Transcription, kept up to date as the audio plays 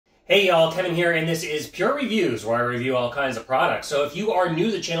Hey y'all, Kevin here, and this is Pure Reviews, where I review all kinds of products. So if you are new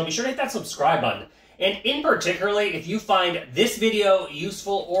to the channel, be sure to hit that subscribe button. And in particularly, if you find this video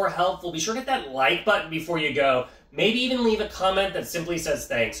useful or helpful, be sure to hit that like button before you go. Maybe even leave a comment that simply says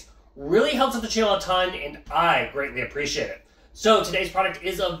thanks. Really helps out the channel a ton, and I greatly appreciate it. So today's product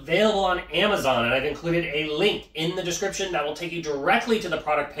is available on Amazon, and I've included a link in the description that will take you directly to the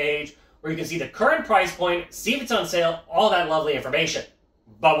product page, where you can see the current price point, see if it's on sale, all that lovely information.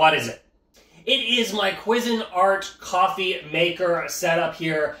 But what is it? It is my Cuisinart coffee maker setup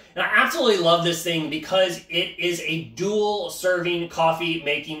here. And I absolutely love this thing because it is a dual serving coffee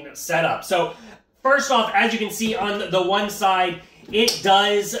making setup. So first off, as you can see on the one side, it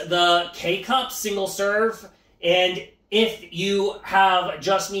does the K-cup single serve. And if you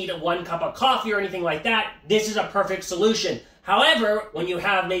just need 1 cup of coffee or anything like that, this is a perfect solution. However, when you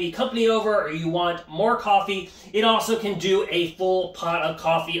have maybe company over or you want more coffee, it also can do a full pot of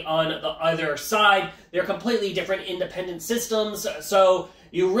coffee on the other side. They're completely different independent systems, so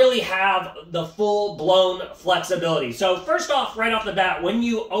you really have the full-blown flexibility. So first off, right off the bat, when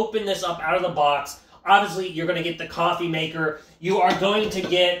you open this up out of the box, obviously you're going to get the coffee maker. You are going to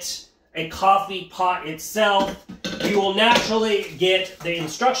get a coffee pot itself. You will naturally get the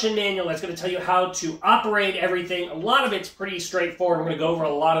instruction manual that's going to tell you how to operate everything. A lot of it's pretty straightforward. We're going to go over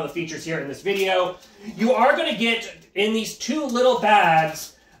a lot of the features here in this video. You are going to get, in these 2 little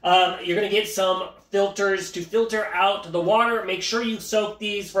bags, you're going to get some filters to filter out the water. Make sure you soak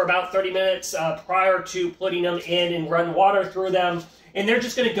these for about 30 minutes prior to putting them in and run water through them. And they're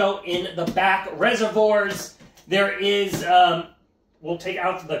just going to go in the back reservoirs. There is... we'll take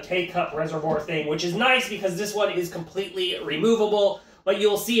out the K-cup reservoir thing, which is nice because this one is completely removable. But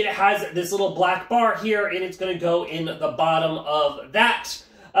you'll see it has this little black bar here, and it's going to go in the bottom of that.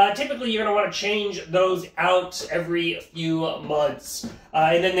 Typically, you're going to want to change those out every few months.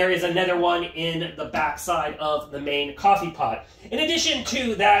 And then there is another one in the back side of the main coffee pot. In addition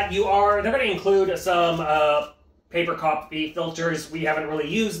to that, they're going to include some paper coffee filters. We haven't really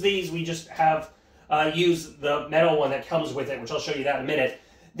used these. We just have... use the metal one that comes with it, which I'll show you that in a minute.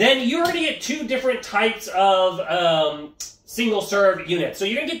 Then you're going to get 2 different types of single-serve units. So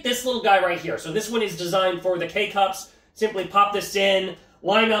you're going to get this little guy right here. So this one is designed for the K-cups. Simply pop this in,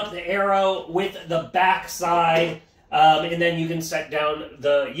 line up the arrow with the back side, and then you can set down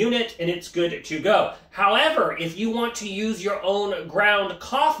the unit, and it's good to go. However, if you want to use your own ground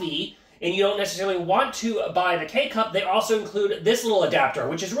coffee, and you don't necessarily want to buy the K-cup, they also include this little adapter,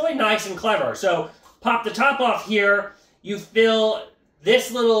 which is really nice and clever. So pop the top off here, you fill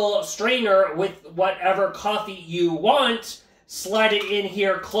this little strainer with whatever coffee you want, slide it in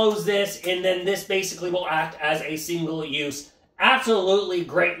here, close this, and then this basically will act as a single-use. Absolutely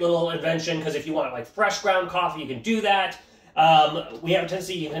great little invention, because if you want like fresh ground coffee, you can do that. We have a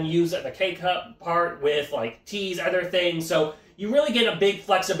tendency you can use the K-cup part with like teas, other things, so you really get a big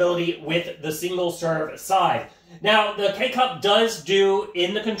flexibility with the single-serve side. Now, the K-cup does do,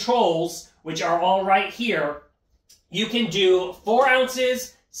 in the controls, which are all right here, you can do 4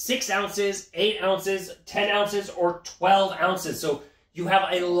 ounces, 6 ounces, 8 ounces, 10 ounces, or 12 ounces. So you have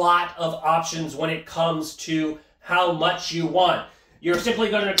a lot of options when it comes to how much you want. You're simply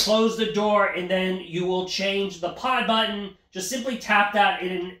going to close the door, and then you will change the pod button. Just simply tap that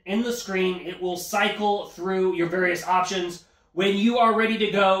in the screen. It will cycle through your various options. When you are ready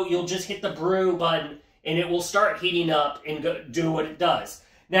to go, you'll just hit the brew button, and it will start heating up and do what it does.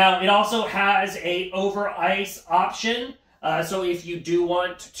 Now, it also has a over ice option. So if you do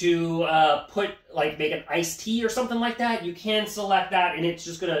want to make an iced tea or something like that, you can select that, and it's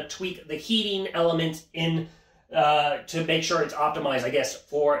just going to tweak the heating element in to make sure it's optimized, I guess,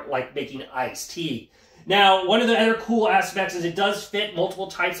 for like making iced tea. Now, one of the other cool aspects is it does fit multiple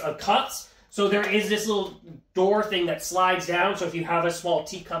types of cups. So there is this little door thing that slides down. So if you have a small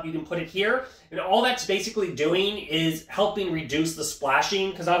teacup, you can put it here. And all that's basically doing is helping reduce the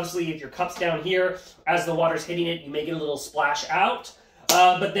splashing. Because obviously if your cup's down here, as the water's hitting it, you may get a little splash out.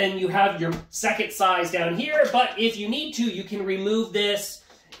 But then you have your second size down here. But if you need to, you can remove this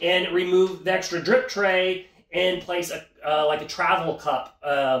and remove the extra drip tray and place like a travel cup.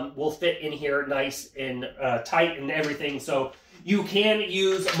 Will fit in here nice and tight and everything. So you can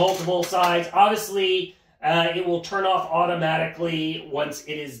use multiple sides. Obviously, it will turn off automatically once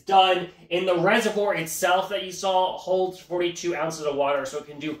it is done. And the reservoir itself that you saw holds 42 ounces of water, so it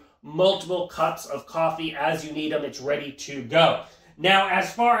can do multiple cups of coffee as you need them. It's ready to go. Now,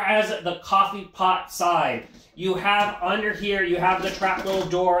 as far as the coffee pot side, you have under here, you have the trap little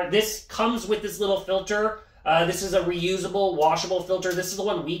door. This comes with this little filter. This is a reusable, washable filter. This is the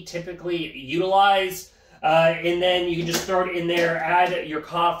one we typically utilize. And then you can just throw it in there, add your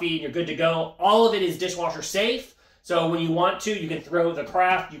coffee, and you're good to go. All of it is dishwasher safe. So when you want to, you can throw the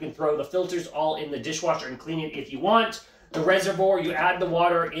craft, you can throw the filters all in the dishwasher and clean it if you want. The reservoir, you add the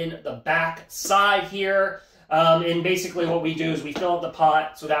water in the back side here. And basically what we do is we fill up the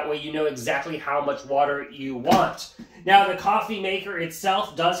pot so that way you know exactly how much water you want. Now the coffee maker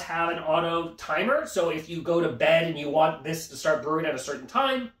itself does have an auto timer. So if you go to bed and you want this to start brewing at a certain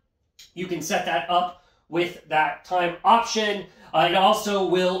time, you can set that up with that time option. It also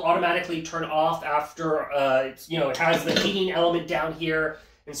will automatically turn off after, it has the heating element down here.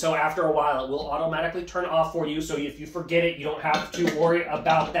 And so after a while, it will automatically turn off for you. So if you forget it, you don't have to worry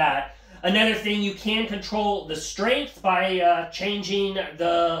about that. Another thing, you can control the strength by changing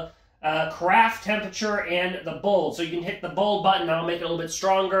the carafe temperature and the bold. So you can hit the bold button, that'll make it a little bit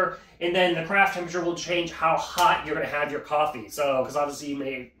stronger. And then the carafe temperature will change how hot you're going to have your coffee. So, because obviously you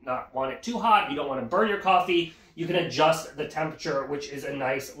may not want it too hot, you don't want to burn your coffee, you can adjust the temperature, which is a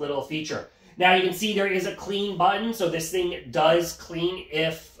nice little feature. Now you can see there is a clean button, so this thing does clean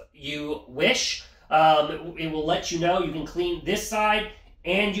if you wish. It will let you know you can clean this side,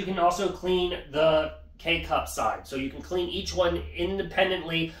 and you can also clean the K-cup side. So you can clean each one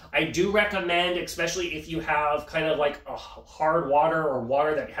independently. I do recommend, especially if you have kind of like a hard water or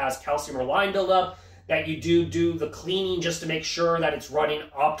water that has calcium or lime buildup, that you do the cleaning just to make sure that it's running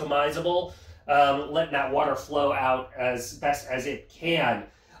optimizable, letting that water flow out as best as it can.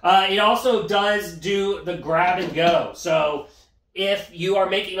 It also does do the grab and go. So if you are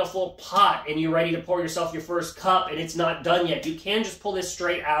making a full pot and you're ready to pour yourself your first cup and it's not done yet, you can just pull this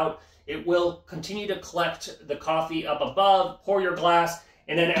straight out. It will continue to collect the coffee up above, pour your glass,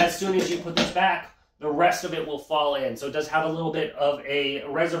 and then as soon as you put this back, the rest of it will fall in. So it does have a little bit of a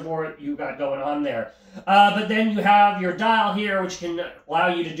reservoir you got going on there. But then you have your dial here, which can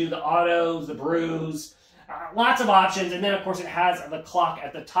allow you to do the autos, the brews, lots of options. And then, of course, it has the clock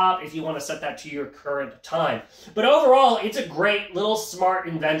at the top if you want to set that to your current time. But overall, it's a great little smart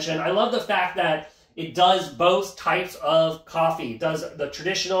invention. I love the fact that it does both types of coffee. It does the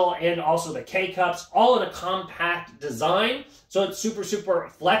traditional and also the K-cups, all in a compact design. So it's super, super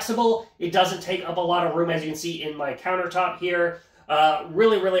flexible. It doesn't take up a lot of room, as you can see in my countertop here.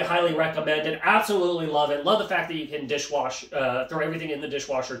 Really, really highly recommended. Absolutely love it. Love the fact that you can dishwash, throw everything in the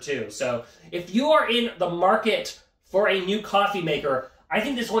dishwasher too. So if you are in the market for a new coffee maker, I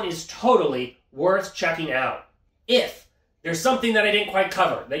think this one is totally worth checking out. If there's something that I didn't quite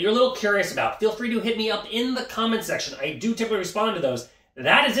cover that you're a little curious about, feel free to hit me up in the comment section. I do typically respond to those.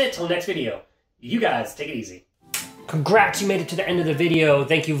 That is it till next video. You guys take it easy. Congrats, you made it to the end of the video.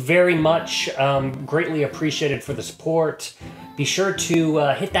 Thank you very much. Greatly appreciated for the support. Be sure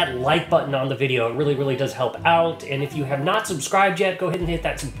to hit that like button on the video. It really, really does help out. And if you have not subscribed yet, go ahead and hit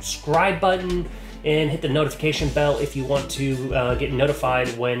that subscribe button and hit the notification bell if you want to get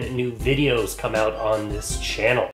notified when new videos come out on this channel.